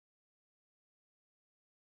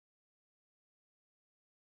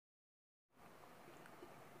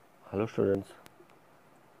Hello students,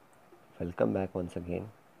 welcome back once again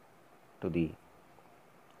to the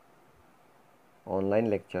online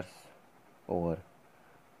lectures over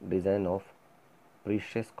design of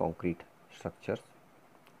pre-stressed concrete structures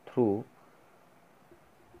through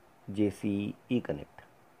JCE Connect.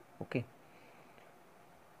 Okay.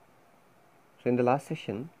 So in the last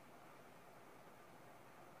session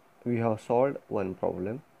we have solved one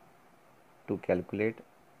problem to calculate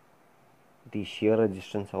the shear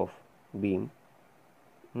resistance of beam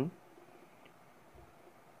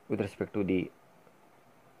with respect to the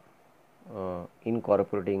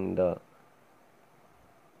incorporating the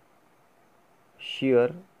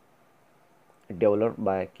shear developed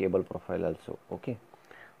by cable profile also. Okay,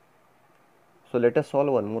 so let us solve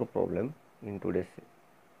one more problem in today's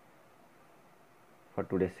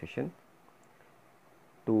session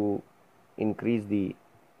to increase the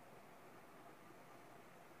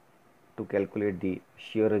to calculate the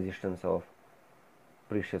shear resistance of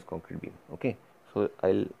pre-stressed concrete beam. Okay, so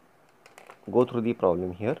I'll go through the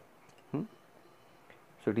problem here.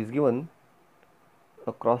 So it is given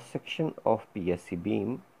a cross section of PSC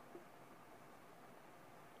beam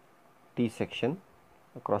T section,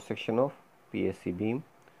 a cross section of PSC beam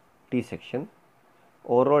T section.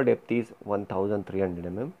 Overall depth is 1300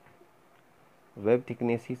 mm, web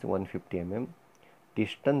thickness is 150 mm,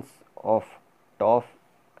 distance of top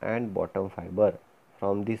and bottom fiber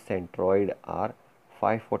from the centroid are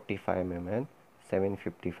 545 mm and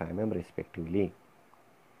 755 mm respectively.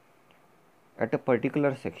 At a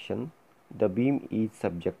particular section, the beam is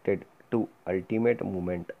subjected to ultimate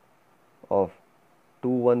moment of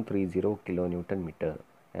 2130 kilonewton meter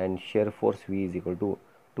and shear force V is equal to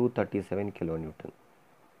 237 kilonewton.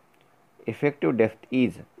 Effective depth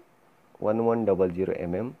is 1100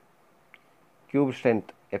 mm. Cube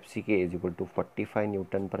strength FCK is equal to 45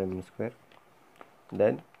 Newton per mm square.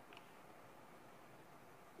 Then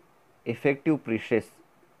effective pre-stress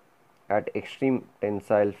at extreme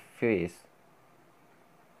tensile face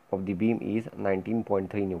of the beam is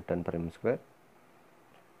 19.3 Newton per mm square.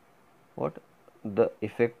 What? The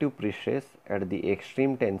effective pre-stress at the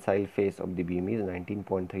extreme tensile face of the beam is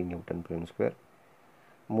 19.3 Newton per mm square.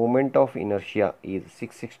 Moment of inertia is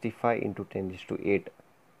 665 into 10 raised to 8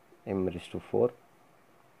 m raised to 4.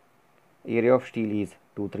 Area of steel is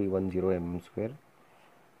 2310 mm square.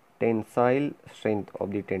 Tensile strength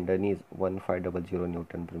of the tendon is 1500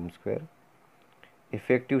 Newton per mm square.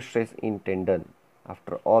 Effective stress in tendon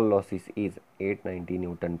after all losses is 890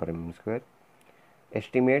 Newton per mm square.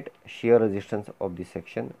 Estimate shear resistance of the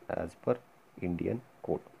section as per Indian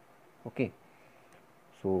code. Okay,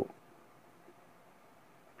 so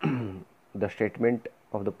the statement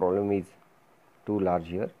of the problem is too large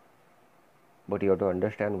here, but you have to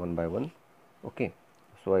understand one by one. Okay,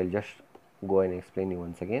 so I'll just go and explain you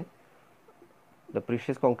once again. The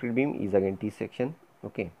pre-stressed concrete beam is again T section.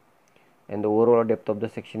 Okay, and the overall depth of the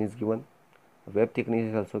section is given, web thickness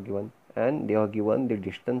is also given, and they are given the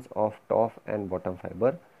distance of top and bottom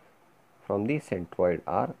fiber from the centroid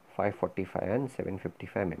are 545 and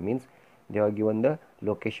 755 mm. Means they are given the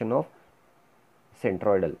location of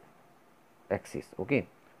centroidal axis. Okay,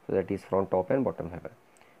 so that is from top and bottom fiber,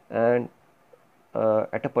 and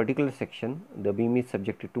at a particular section the beam is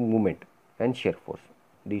subjected to movement and shear force.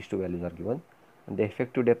 These two values are given, and the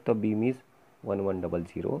effective depth of beam is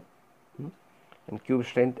 1100 and cube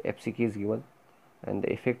strength FCK is given, and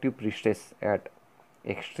the effective pre-stress at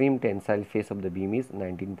extreme tensile face of the beam is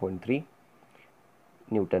 19.3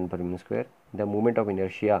 Newton per mm square. The moment of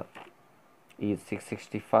inertia is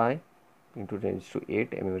 665 into 10 raised to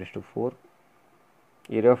 8 mm raised to 4.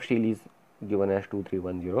 Area of steel is given as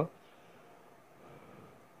 2310.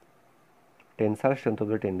 Tensile strength of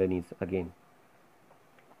the tendon is again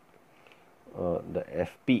the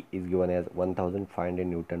FP is given as 1500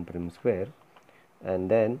 Newton per mm square,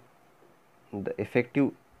 and then the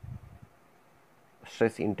effective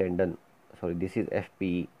stress in tendon, sorry, this is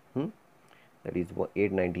FPE, that is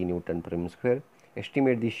 890 Newton per mm square.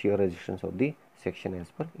 Estimate the shear resistance of the section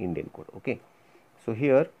as per Indian code. Okay, so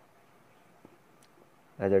here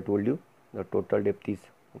as I told you, the total depth is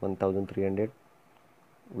 1300,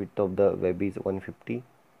 width of the web is 150,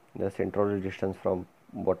 the central distance from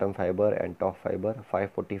bottom fiber and top fiber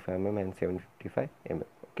 545 mm and 755 mm.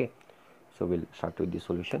 Okay, so we'll start with the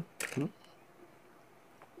solution. So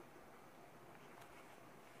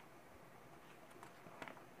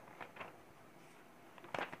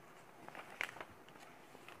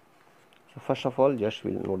first of all, just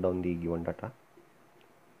we'll note down the given data,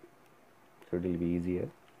 so it will be easier.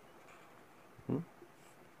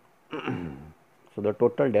 So the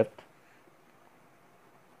total depth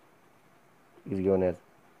is given as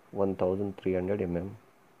 1300 mm,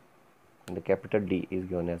 and the capital D is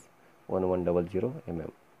given as 1100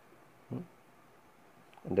 mm.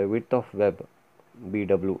 And the width of web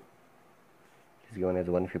BW is given as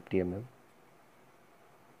 150 mm.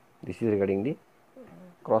 This is regarding the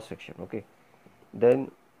cross section. Okay,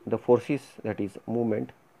 then the forces, that is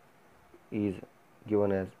movement, is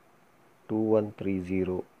given as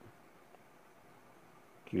 2130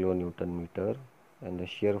 kilonewton meter, and the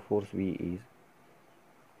shear force V is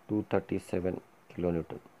 237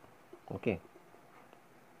 kilonewton. Okay.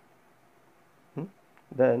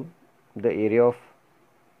 Then the area of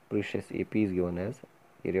pre-stress AP is given as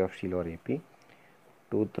area of steel or AP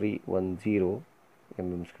 2310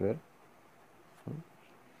 mm square.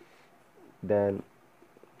 Then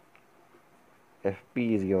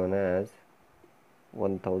FP is given as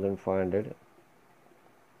 1500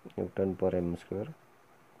 Newton per mm square.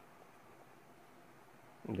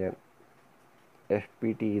 Then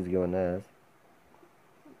FPT is given as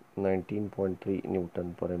 19.3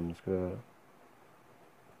 Newton per mm square.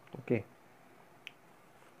 Okay.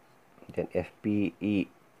 Then FPE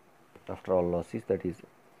after all losses, that is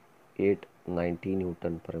 890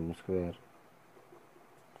 Newton per mm square.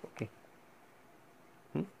 Okay.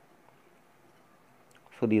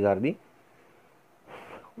 So these are the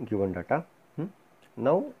given data.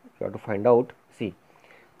 Now you have to find out, see,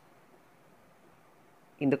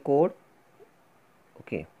 in the code,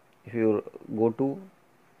 okay, if you go to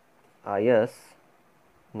IS,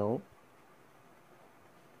 now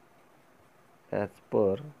as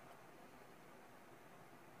per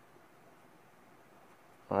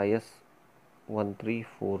IS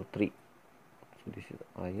 1343, so this is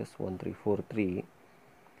IS 1343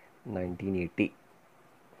 1980,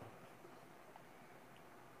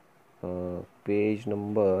 page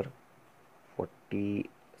number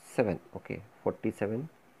 47. Okay, 47.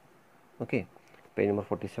 Okay, page number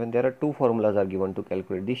 47. There are two formulas are given to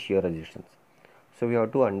calculate the shear resistance. So we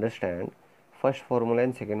have to understand first formula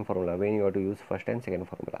and second formula when you have to use first and second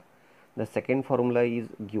formula. The second formula is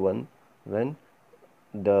given when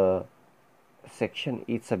the section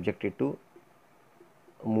is subjected to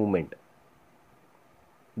movement,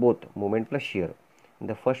 both movement plus shear.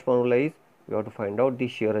 The first formula is we have to find out the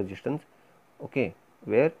shear resistance, okay,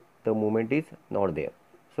 where the movement is not there.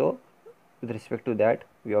 So with respect to that,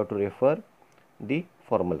 we have to refer the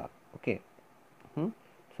formula. Okay.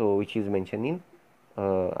 So which is mentioned in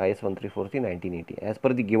IS 1343 1980. As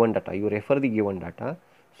per the given data, you refer the given data.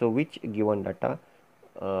 So which given data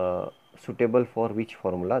suitable for which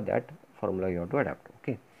formula, that formula you have to adapt.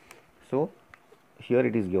 Okay. So here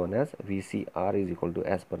it is given as VCR is equal to,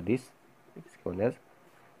 as per this, it is given as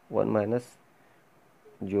 1 minus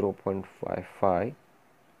 0.55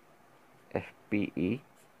 FPE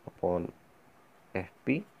upon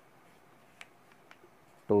FP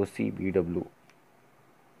tau C BW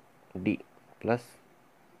D plus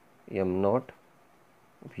M naught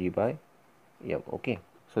V by M. Okay,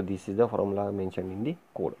 so this is the formula mentioned in the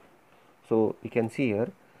code. So you can see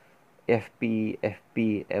here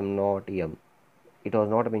FP, M naught, M. It was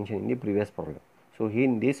not mentioned in the previous problem. So here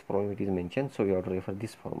in this problem it is mentioned. So you have to refer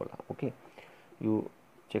this formula. Okay, you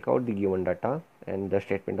check out the given data and the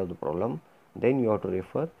statement of the problem. Then you have to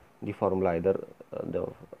refer the formula, either the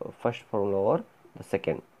first formula or the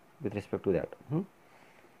second with respect to that.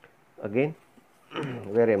 Again,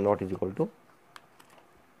 where M naught is equal to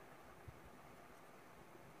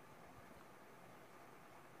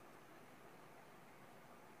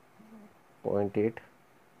 0.8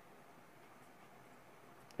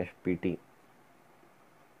 FPT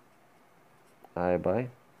I by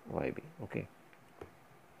YB. Okay,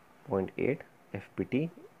 0.8 FPT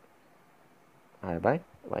I by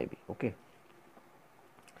YB. Okay,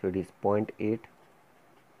 so it is 0.8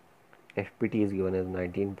 FPT is given as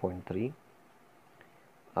 19.3,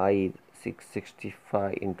 I is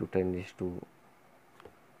 665 into 10 is to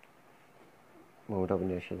moment of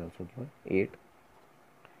inertia is also given 8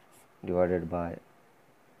 divided by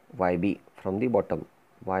YB from the bottom.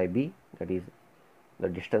 YB, that is the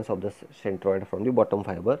distance of the centroid from the bottom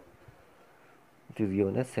fiber, it is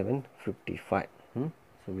given as 755.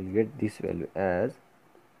 So we will get this value as,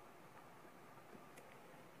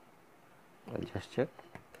 I'll just check.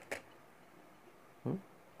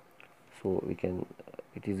 So we can,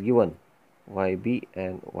 it is given YB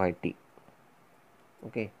and YT.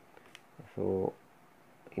 Okay, so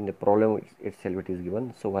in the problem itself it is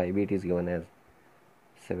given. So YB it is given as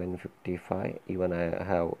 755, even I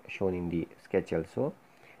have shown in the sketch also,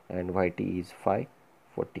 and YT is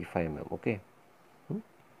 545 mm. Okay,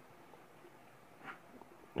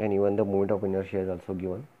 and even the moment of inertia is also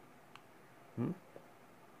given.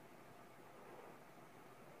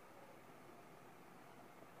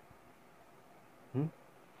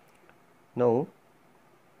 Now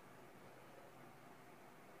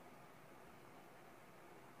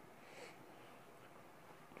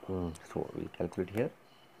so we'll calculate here.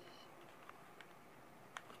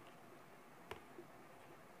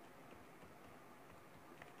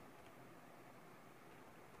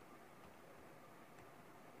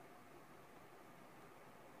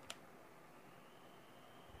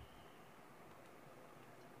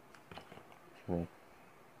 So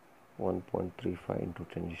 1.35 into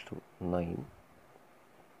 10⁹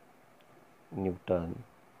 Newton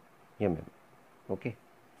mm. Okay,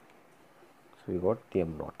 so we got the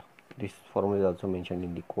m naught. This formula is also mentioned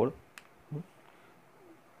in the code.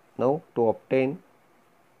 Now to obtain,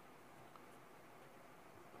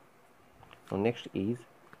 next is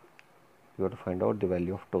you have to find out the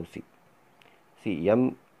value of tau c. See,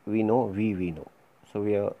 m we know, v we know, so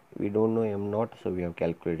we don't know m naught, so we have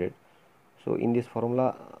calculated. So in this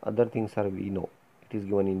formula other things are we know, it is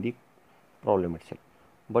given in the problem itself,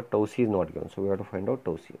 but tau c is not given, so we have to find out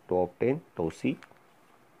tau c. To obtain tau c,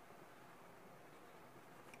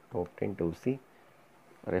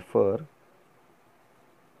 refer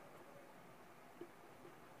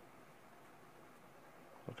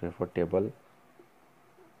table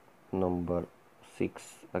number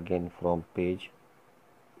 6 again from page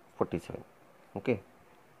 47. Okay.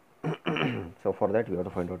 So for that we have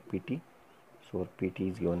to find out PT. So PT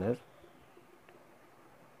is given as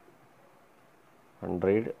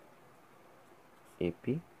 100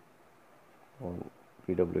 AP on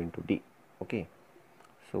PW into D. Okay,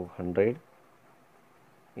 so 100,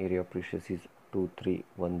 area of precious is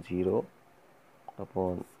 2310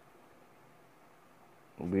 upon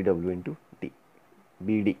BW into D,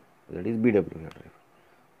 BD, that is BW.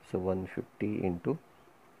 So 150 into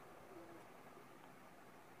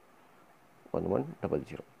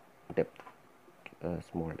 1100 depth,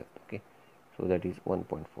 small depth. Okay, so that is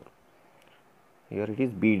 1.4. Here it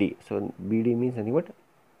is BD, so BD means nothing but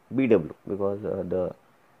BW, because the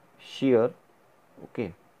shear,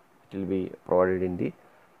 okay, it will be provided in the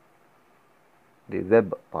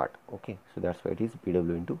web part. Okay, so that's why it is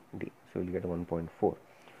BW into D, so we will get 1.4.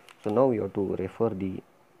 So now we have to refer the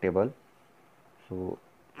table. So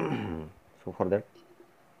so for that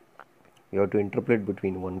you have to interpolate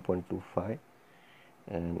between 1.25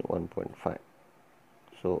 and 1.5.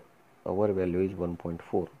 so our value is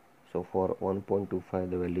 1.4. so for 1.25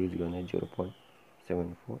 the value is given as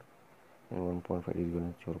 0.74 and 1.5 is given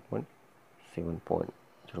as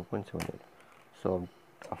 0.78. so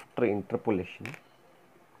after interpolation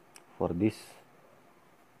for this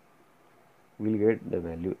we'll get the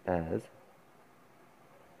value as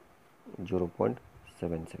 0.77.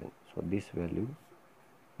 so this value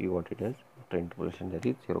we got it as after interpolation, that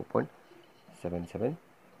is 0.77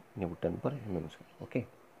 Newton per mm square. Okay.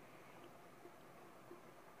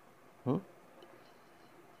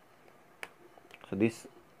 So this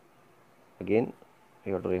again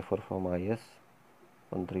you have to refer from IS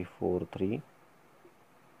 1343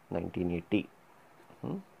 1980.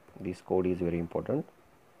 This code is very important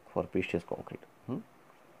for precious concrete.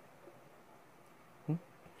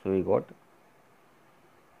 So we got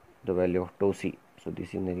the value of tau c. So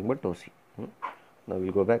this is nothing but tau c. Now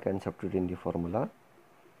we'll go back and substitute in the formula.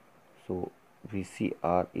 So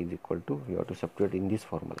VCR is equal to, we have to substitute in this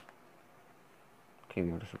formula. Okay,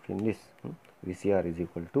 we have to substitute in this. VCR is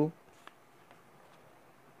equal to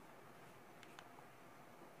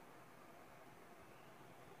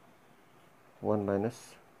one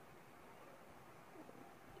minus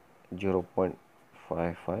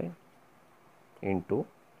 0.55 into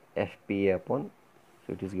FPA upon,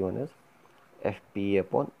 so it is given as FPA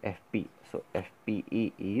upon FP. So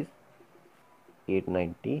FPE is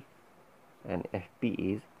 890 and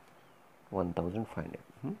FP is 1500.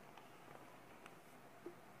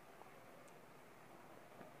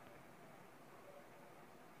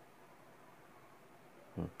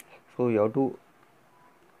 So you have to,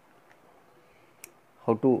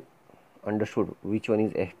 how to understood which one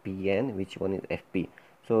is FP and which one is FP.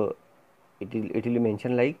 So it will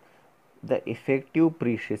mention like the effective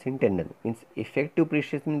pre-stress in tendon, means effective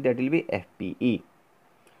pre-stress means that will be FPE.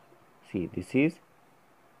 See, this is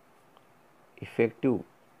effective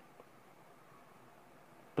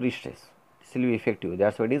pre-stress, this will be effective,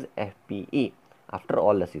 that's why it is FPE. After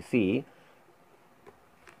all losses, see,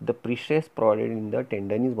 the pre-stress provided in the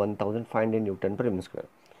tendon is 1500 Newton per mm square,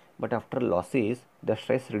 but after losses the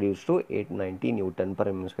stress reduced to 890 Newton per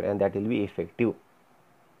mm square, and that will be effective,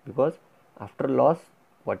 because after loss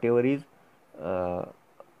whatever is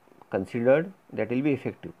considered, that will be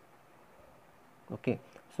effective. Okay,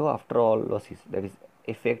 so after all losses, that is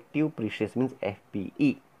effective pre-stress means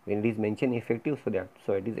FPE. When it is mentioned effective,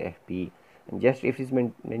 so it is FPE, and just if it is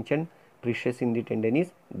mentioned pre-stress in the tendon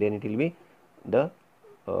then it will be the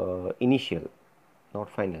initial, not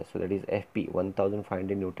final. So that is FP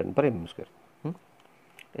 1500 Newton per mm square.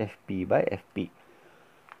 FP by FP.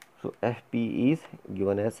 So FP is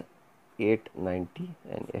given as 890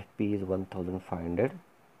 and FP is 1500,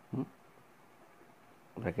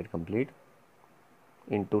 bracket complete,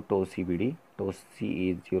 into tau CBD. Tau C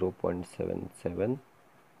is 0.77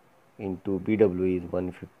 into BW is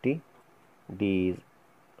 150, D is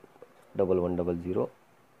 1100,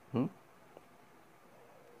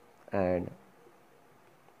 and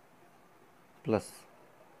plus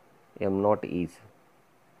M naught is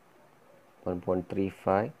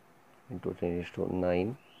 1.35 into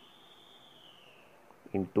 10⁹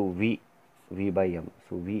 into V by M.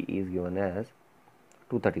 So V is given as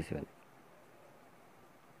 237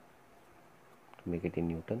 to make it in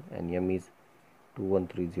Newton, and M is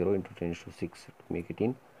 2130 into 10⁶ to make it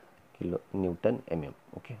in kilo Newton mm.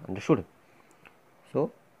 Okay, understood?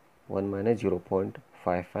 So 1 minus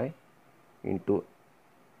 0.55 into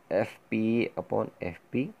FP upon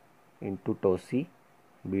FP into tau C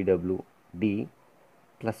BW D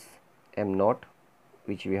plus M naught,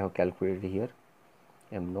 which we have calculated here.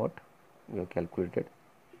 M naught we have calculated,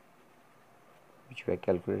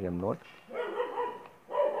 M naught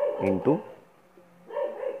into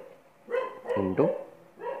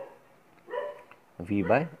V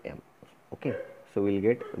by M. Okay, so we'll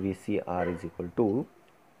get VCR is equal to,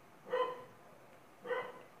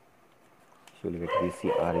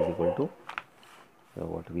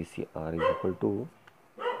 what VCR is equal to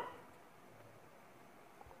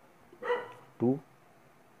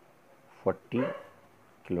 240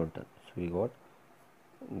 kilonewton. So we got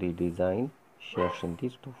the design shear strength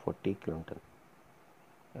is 240 kilonewton,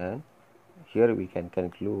 and here we can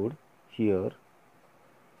conclude here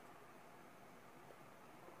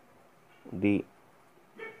the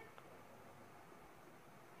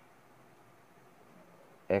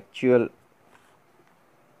actual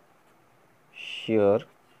shear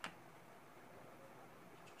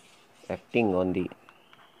acting on the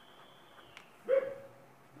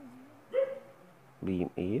beam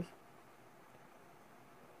is,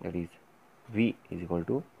 that is V is equal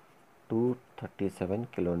to 237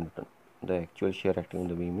 kilonewton. The actual shear acting on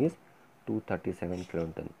the beam is 237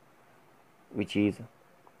 kilonewton, which is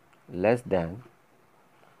less than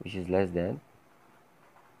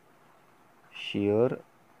shear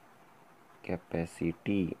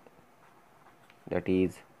capacity, that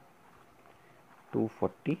is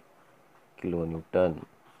 240 kilonewton.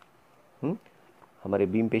 हमारे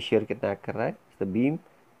beam पे share कितना act कर रहा है?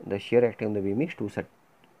 The shear acting on the beam is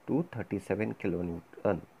 237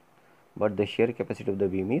 kilonewton, but the shear capacity of the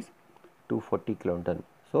beam is 240 kilonewton.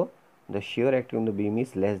 So the shear acting on the beam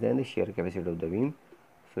is less than the shear capacity of the beam.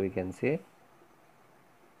 So we can say,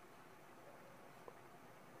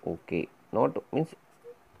 okay, not means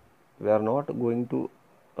we are not going to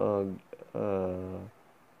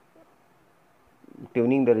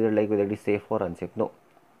tuning the result like whether it is safe or unsafe. No,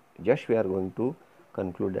 just we are going to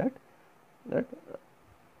conclude that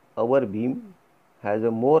our beam has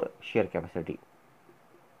a more shear capacity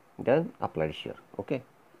than applied shear. Okay,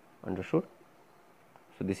 understood?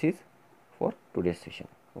 So this is for today's session.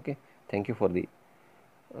 Okay, thank you for the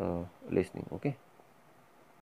listening. Okay.